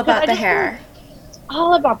 Yeah, all about the hair.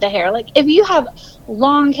 All about the hair. Like if you have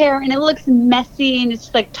long hair and it looks messy and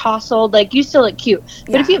it's like tousled, like you still look cute.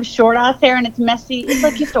 But if you have short ass hair and it's messy, it's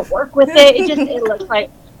like you have to work with it. It looks like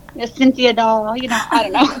a Cynthia doll, I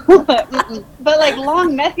don't know. But like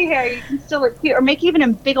long messy hair, you can still look cute, or make even a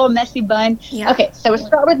big old messy bun. Yeah. Okay, so we'll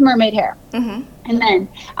start with mermaid hair. And then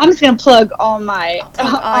I'm just gonna plug all my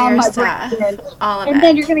stuff. All of it. And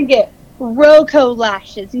then you're gonna get Roco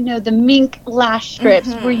lashes, the mink lash strips,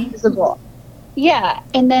 reusable. Yeah,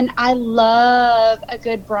 and then I love a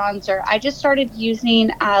good bronzer. I just started using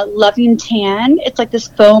Loving Tan. It's like this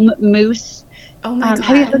foam mousse. Oh my God.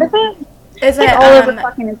 Have you heard of it? Is it all over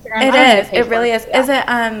fucking Instagram? It is. It really is.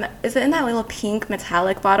 Yeah. Is it in that little pink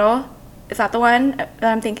metallic bottle? Is that the one that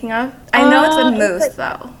I'm thinking of? I know it's a mousse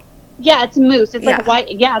though. Yeah, it's mousse. It's like white.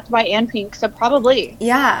 Yeah, it's white and pink, so probably.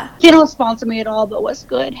 Yeah. They don't sponsor me at all, but what's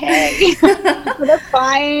good? Hey. That's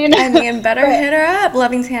fine. I mean, better hit her up.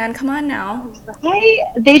 Loving Tan, come on now. Hey,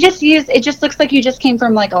 they just use, it just looks like you just came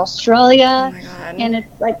from like Australia. Oh my God. And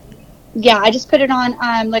it's like, yeah, I just put it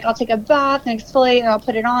on, like I'll take a bath and exfoliate and I'll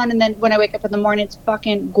put it on, and then when I wake up in the morning, it's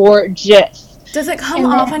fucking gorgeous. Does it come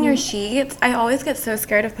off on your sheets? I always get so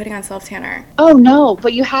scared of putting on self-tanner. Oh no,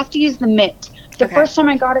 but you have to use the mitt. The first time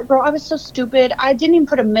I got it, girl, I was so stupid. I didn't even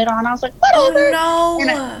put a mitt on. I was like, whatever. Oh, no. And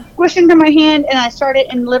I squished into my hand, and I started,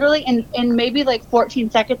 and literally in maybe like 14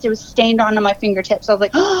 seconds, it was stained onto my fingertips. I was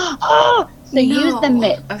like, oh. So use the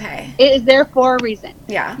mitt. Okay. It is there for a reason.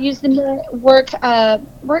 Yeah. Use the mitt,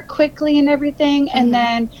 work quickly and everything. And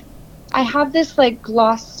then I have this like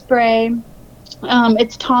gloss spray.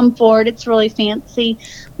 It's Tom Ford. It's really fancy,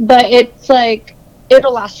 but it's like,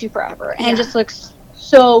 it'll last you forever. And it just looks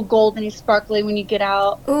so goldeny sparkly when you get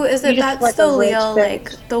out. Ooh, is it that's the Leo,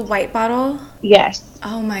 like the white bottle? Yes.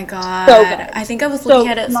 Oh my God. So good. I think I was looking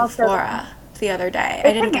at it at Sephora the other day.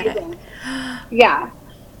 I didn't get it. Yeah.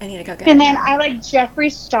 I need to go get it. And then I like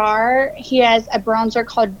Jeffree Star. He has a bronzer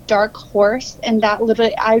called Dark Horse, and that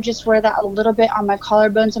literally, I just wear that a little bit on my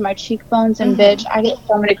collarbones and my cheekbones, and bitch, I get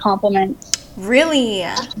so many compliments. Really?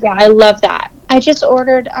 Yeah, I love that. I just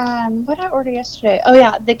ordered, what did I order yesterday? Oh,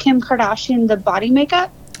 yeah, the Kim Kardashian, the body makeup.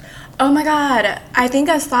 Oh my God. I think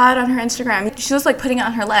I saw it on her Instagram. She was like putting it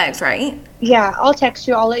on her legs, right? Yeah, I'll text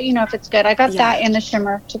you. I'll let you know if it's good. I got Yeah. that and the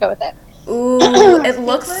shimmer to go with it. Ooh, it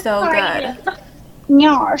looks so good.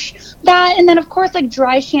 Gosh. That, and then, of course, like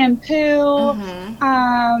dry shampoo,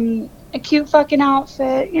 Mm-hmm. a cute fucking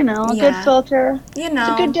outfit, you know, a good Yeah. filter. You It's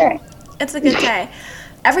know, a good day. it's a good day.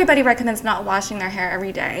 Everybody recommends not washing their hair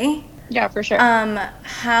every day. Yeah, for sure.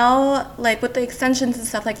 How, like, with the extensions and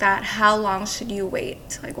stuff like that, how long should you wait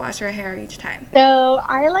to, like, wash your hair each time? So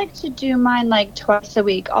I like to do mine like twice a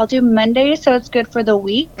week. I'll do Monday so it's good for the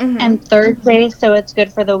week, and Thursday so it's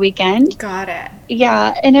good for the weekend. Got it.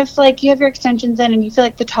 Yeah, and if like you have your extensions in and you feel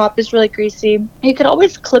like the top is really greasy, you could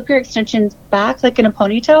always clip your extensions back like in a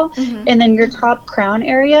ponytail, and then your top crown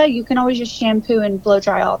area, you can always just shampoo and blow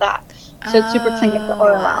dry all that. So it's super clean, get the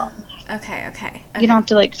oil out. Okay. You don't have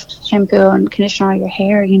to like shampoo and condition all your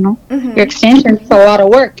hair, you know? Your extensions, it's a lot of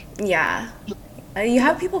work. Yeah. You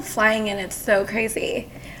have people flying in. It's so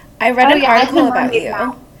crazy. I read an I have article a about mermaid you.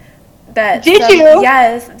 now. That Did you?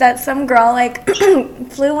 Yes, that some girl like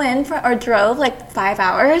flew in or drove like 5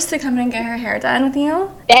 hours to come and get her hair done with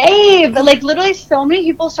you. Babe, like literally so many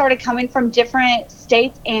people started coming from different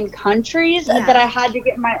states and countries that I had to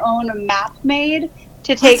get my own map made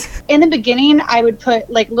to take. In the beginning, I would put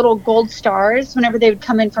like little gold stars whenever they would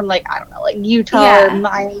come in from like, I don't know, like Utah or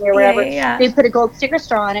Miami or whatever. They put a gold sticker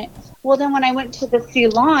star on it. Well, then when I went to the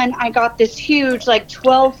Ceylon, I got this huge, like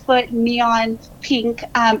 12-foot neon pink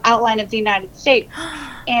outline of the United States.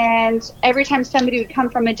 And every time somebody would come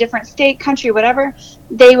from a different state, country, whatever,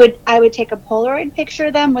 I would take a Polaroid picture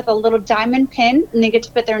of them with a little diamond pin, and they get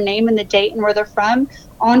to put their name and the date and where they're from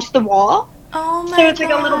onto the wall. Oh my God. So it's like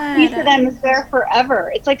a little piece of them is there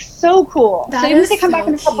forever. It's like so cool. So even if they come back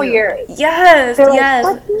in a couple years. Yes.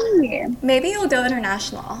 Like, maybe you'll go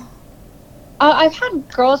international. I've had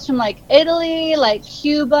girls from like Italy, like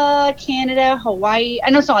Cuba, Canada, Hawaii. I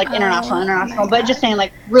know it's not like international, but just saying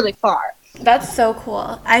like really far. That's so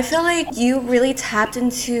cool. I feel like you really tapped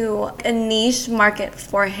into a niche market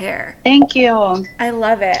for hair. Thank you. I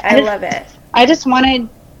love it. I love it. I just wanted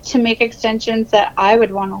to make extensions that I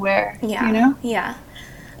would want to wear. Yeah. You know? Yeah.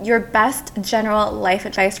 Your best general life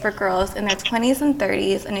advice for girls in their 20s and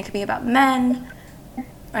 30s, and it could be about men,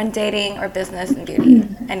 on dating or business and beauty,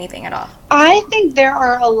 anything at all. I think there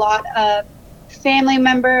are a lot of family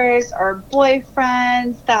members or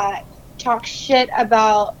boyfriends that talk shit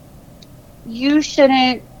about you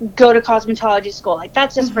shouldn't go to cosmetology school. Like,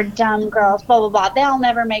 that's just for dumb girls, blah, blah, blah. They'll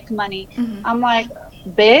never make money. I'm like,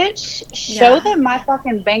 bitch, show them my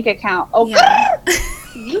fucking bank account. Okay?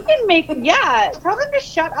 You can make, tell them to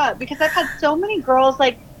shut up, because I've had so many girls,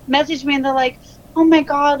 like, message me and they're like, oh my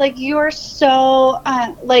God, like, you are so,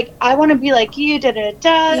 like, I want to be like you,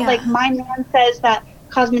 da-da-da. Like, my man says that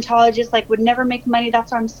cosmetologists, like, would never make money.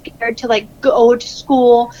 That's why I'm scared to, like, go to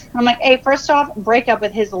school. And I'm like, hey, first off, break up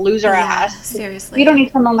with his loser ass. Seriously. You don't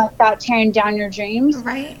need someone like that tearing down your dreams.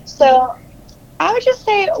 Right. So I would just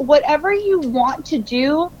say, whatever you want to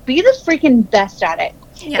do, be the freaking best at it.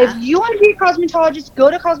 Yeah. If you want to be a cosmetologist,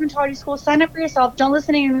 go to cosmetology school, sign up for yourself. Don't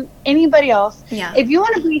listen to anybody else. Yeah. If you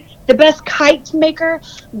want to be the best kite maker,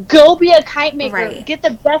 go be a kite maker. Right. Get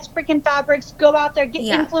the best freaking fabrics. Go out there, get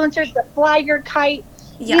influencers to fly your kite.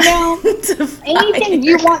 Yeah. You know, anything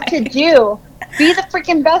you want to do, be the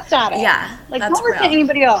freaking best at it. Yeah, that's don't listen to real.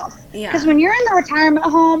 anybody else. Yeah. Because when you're in the retirement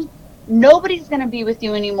home, nobody's going to be with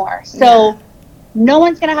you anymore. So no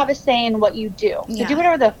one's going to have a say in what you do. So do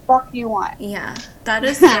whatever the fuck you want. Yeah, that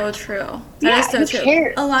is so true. That is so who true.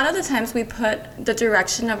 cares? A lot of the times we put the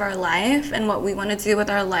direction of our life and what we want to do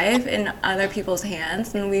with our life in other people's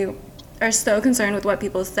hands, and we are so concerned with what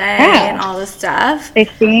people say and all this stuff. They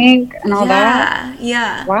think and all that.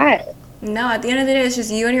 Yeah. What? No, at the end of the day, it's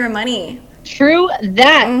just you and your money. True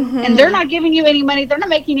that. And they're not giving you any money. They're not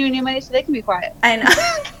making you any money, so they can be quiet. I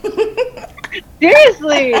know.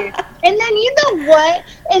 Seriously. And then you know what?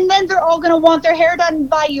 And then they're all going to want their hair done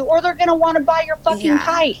by you, or they're going to want to buy your fucking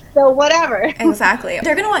kite. So whatever. Exactly.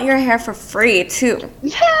 They're going to want your hair for free, too.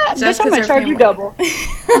 Yeah, just I'm going to charge you double.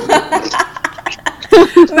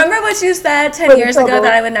 Remember what you said 10 years ago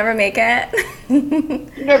that I would never make it?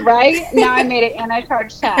 You're right? Now I made it and I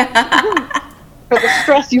charge tax. For the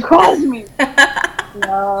stress you caused me.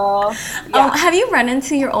 No. Have you run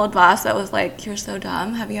into your old boss that was like, you're so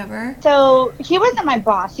dumb? Have you ever? So he wasn't my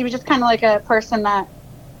boss. He was just kind of like a person that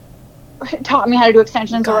taught me how to do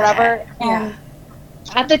extensions or whatever. And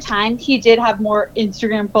at the time, he did have more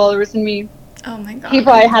Instagram followers than me. Oh my God. He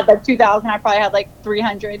probably had like 2,000. I probably had like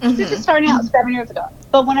 300. He was just starting out 7 years ago.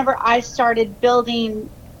 But whenever I started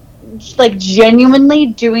building like genuinely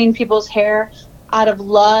doing people's hair out of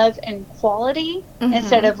love and quality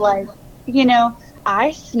instead of like, you know,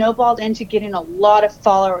 I snowballed into getting a lot of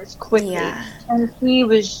followers quickly. Yeah. And he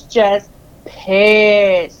was just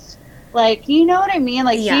pissed. Like, you know what I mean?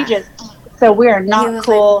 Like, Yeah. he just, so we are He not was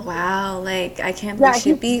cool. like, wow, like, I can't believe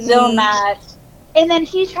she beat he's still me. mad. And then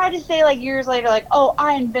he tried to say, like, years later, like, oh,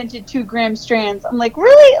 I invented 2 gram strands. I'm like,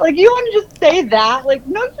 really? Like, you want to just say that? Like,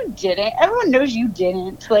 no, you didn't. Everyone knows you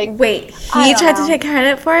didn't. Like, Wait, he tried to take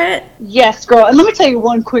credit for it? Yes, girl. And let me tell you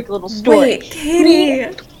one quick little story. Wait,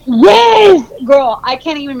 Katie. Yes, girl. I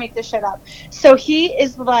can't even make this shit up. So he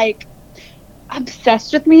is, like,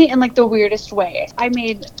 obsessed with me in, like, the weirdest way. I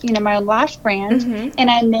made, you know, my own lash brand, and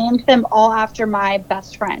I named them all after my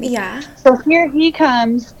best friend. Yeah. So here he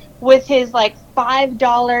comes with his, like,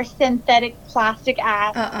 $5 synthetic plastic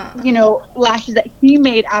ass, you know, lashes that he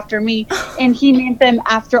made after me, and he named them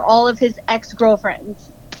after all of his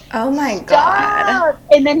ex-girlfriends. Oh my God.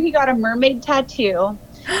 And then he got a mermaid tattoo.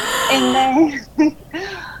 And then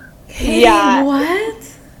Katie, yeah.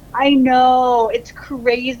 What? I know. It's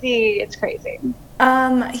crazy. It's crazy.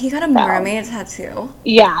 He got a mermaid tattoo.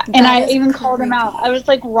 Yeah. And I is even called him out. I was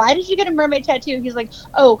like, why did you get a mermaid tattoo? He's like,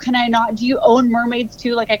 oh, can I not? Do you own mermaids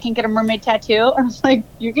too? Like, I can't get a mermaid tattoo? I was like,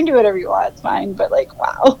 you can do whatever you want. It's fine. But, like,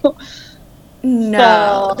 wow.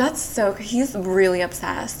 No, that's so, he's really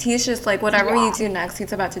obsessed. He's just like, whatever you do next,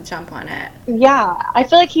 he's about to jump on it. Yeah. I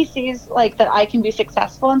feel like he sees, like, that I can be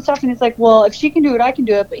successful and stuff. And he's like, well, if she can do it, I can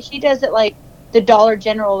do it. But he does it, like, the Dollar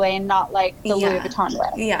General way and not, like, the Louis Vuitton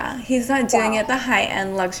way. Yeah. He's not doing it the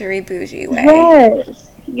high-end, luxury, bougie way.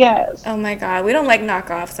 Yes. Oh my God. We don't like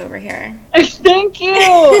knockoffs over here. Thank you.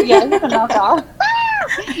 Yeah, he's a knockoff.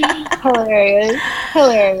 Hilarious.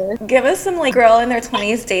 Give us some, like, girl in their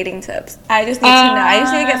 20s dating tips. I just need to know. I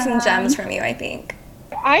just need to get some gems from you, I think.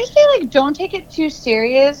 I say, like, don't take it too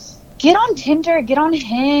serious. Get on Tinder, get on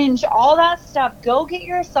Hinge, all that stuff. Go get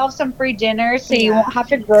yourself some free dinner so you won't have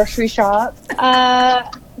to grocery shop.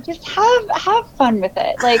 Just have fun with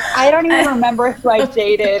it. Like, I don't even remember who I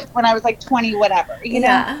dated when I was, like, 20, whatever, you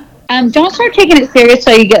know? Don't start taking it serious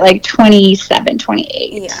till you get, like, 27,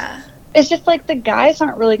 28. Yeah. It's just like the guys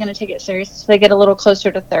aren't really going to take it serious until they get a little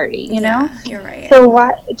closer to 30, you know? You're right. So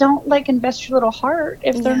why don't, like, invest your little heart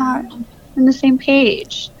if they're not on the same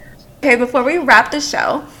page? Okay, before we wrap the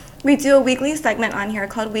show, we do a weekly segment on here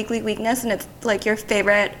called Weekly Weakness, and it's like your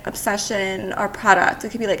favorite obsession or product. It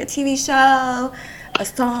could be like a TV show, a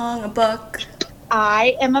song, a book.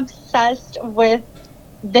 I am obsessed with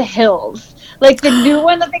The Hills. Like the new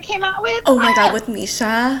one that they came out with. Oh my God, with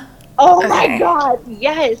Misha. Oh my God,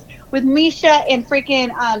 yes. With Misha and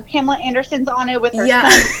freaking Pamela Anderson's on it with her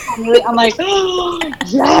son. I'm like,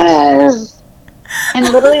 yes. And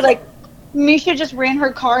literally, like, Misha just ran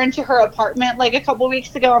her car into her apartment like a couple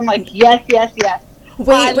weeks ago. I'm like, yes.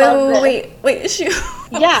 Wait. Shoot.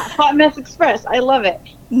 Yeah, Hot Mess Express. I love it.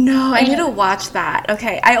 No, I need to watch that.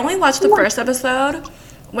 Okay, I only watched the first episode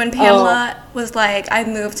when Pamela was like, I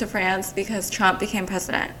moved to France because Trump became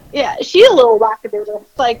president. Yeah, she's a little wackadoodle.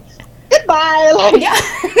 Like, goodbye. Like,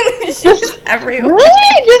 she's just everywhere.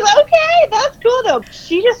 Really? Just, okay, that's cool though.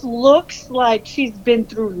 She just looks like she's been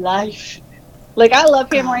through life. Like, I love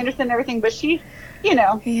Pamela Anderson and everything, but she, you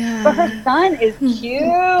know, but her son is cute.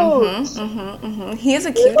 He is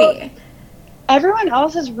a cutie. Everyone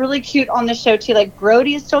else is really cute on the show too. Like,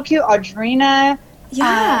 Brody is still cute. Audrina.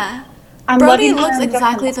 Yeah. I'm Brody looks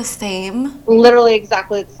exactly the same. Literally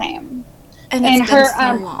exactly the same. And her,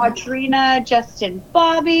 Audrina, Justin,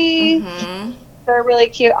 Bobby. They're really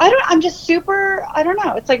cute. I'm just super, I don't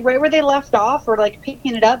know. It's like right where they left off. We're like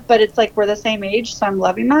picking it up, but it's like we're the same age, so I'm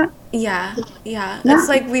loving that. Yeah. It's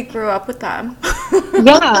like we grew up with them.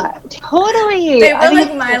 Yeah, totally. They were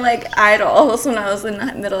like my like idols when I was in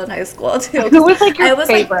middle and high school too. Who was like your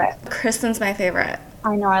favorite? Like, Kristen's my favorite.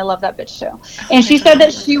 I know, I love that bitch too. And she said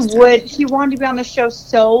that she wanted to be on the show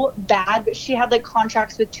so bad, but she had like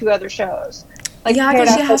contracts with 2 other shows. Like, yeah,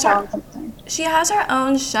 because she has her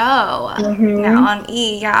own show now on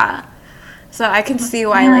E, so I can see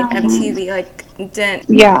why like MTV like didn't.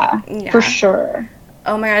 Yeah, for sure.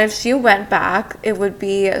 Oh my God, if she went back, it would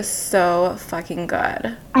be so fucking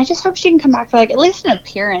good. I just hope she can come back for like at least an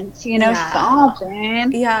appearance, you know,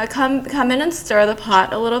 something. Yeah, come in and stir the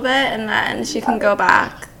pot a little bit, and then she can go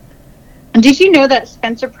back. Did you know that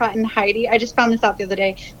Spencer Pratt and Heidi, I just found this out the other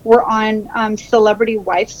day, were on Celebrity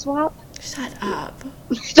Wife Swap? Shut up.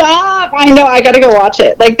 Stop! I know, I gotta go watch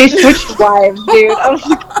it. Like, they switched wives, dude. I was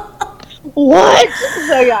like, what?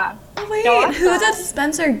 So, yeah. Wait, who did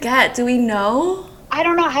Spencer get? Do we know? I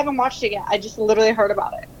don't know. I haven't watched it yet. I just literally heard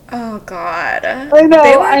about it. Oh, God. I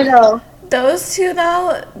know. those two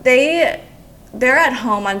though, they're at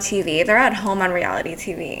home on TV. They're at home on reality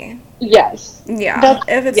TV. Yes. Yeah.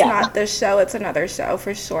 If it's not this show, it's another show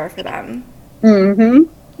for sure for them.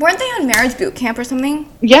 Mm-hmm. Weren't they on Marriage Boot Camp or something?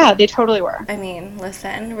 Yeah, they totally were. I mean,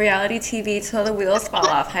 listen, reality TV till the wheels fall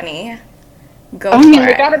off, honey. Go I for mean, it.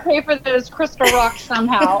 you gotta pay for those crystal rocks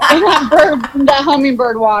somehow. And that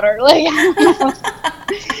hummingbird water. Like,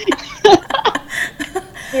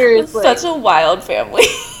 seriously. Such a wild family.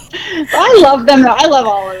 I love them though. I love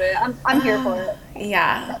all of it. I'm here for it.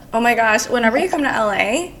 Yeah. Oh my gosh. Whenever you come to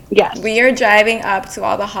LA, yes, we are driving up to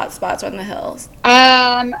all the hot spots on the hills.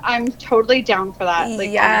 I'm totally down for that.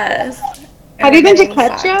 Like, yes. Have you been to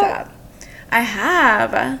Ketchup yet? I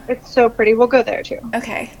have. It's so pretty. We'll go there too.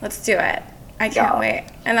 Okay, let's do it. I can't wait.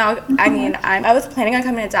 And I was planning on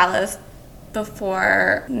coming to Dallas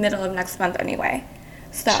before middle of next month anyway.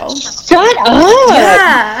 So. Shut up.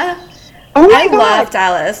 Yeah. Oh my God. I love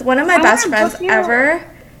Dallas. One of my best friends ever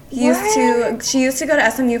she used to go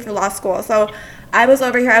to SMU for law school. So I was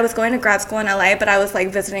over here. I was going to grad school in LA, but I was like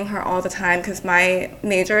visiting her all the time because my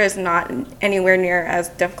major is not anywhere near as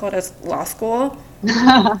difficult as law school.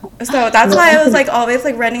 So that's why I was like always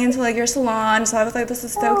like running into like your salon. So I was like, this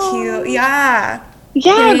is so cute. Yeah.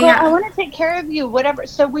 Yeah, girl, I want to take care of you. Whatever.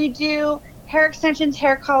 So we do hair extensions,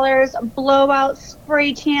 hair colors, blowouts,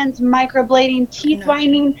 spray tans, microblading, teeth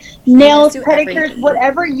whitening, nails, pedicures,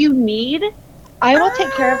 whatever you need. I will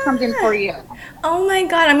take care of something for you. Oh my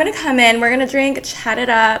God, I'm gonna come in. We're gonna drink, chat it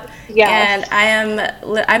up, and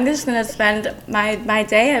I'm just gonna spend my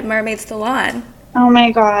day at Mermaid Salon. Oh my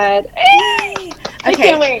God! Yay. I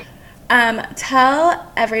can't wait.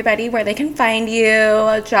 Tell everybody where they can find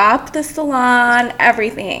you. Drop the salon,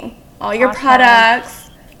 everything, all your products.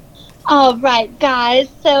 All right, guys.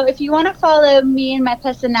 So if you want to follow me and my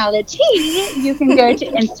personality, you can go to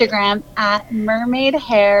Instagram at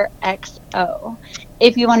mermaidhairxo.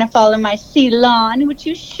 If you want to follow my salon, which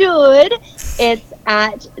you should, it's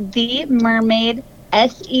at the Mermaid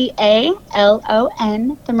SEALON,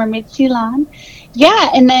 the Mermaid Salon. Yeah,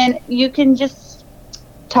 and then you can just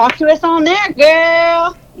talk to us on there,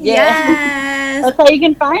 girl. Yes. That's how you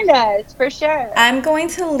can find us, for sure. I'm going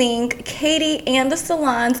to link Katie and the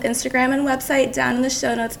salon's Instagram and website down in the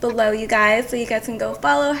show notes below, you guys, so you guys can go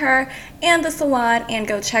follow her and the salon and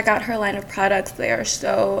go check out her line of products. They are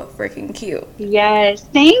so freaking cute. Yes.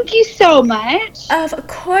 Thank you so much. Of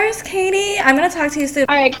course, Katie. I'm going to talk to you soon.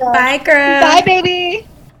 All right, girl. Bye, girl. Bye, baby.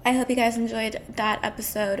 I hope you guys enjoyed that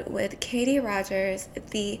episode with Katie Rogers,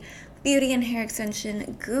 the beauty and hair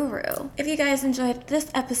extension guru. If you guys enjoyed this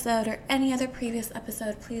episode or any other previous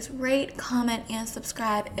episode, please rate, comment, and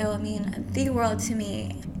subscribe. It will mean the world to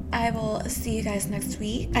me. I will see you guys next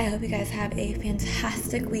week. I hope you guys have a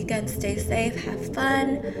fantastic weekend. Stay safe, have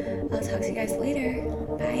fun. I'll talk to you guys later.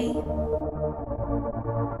 Bye.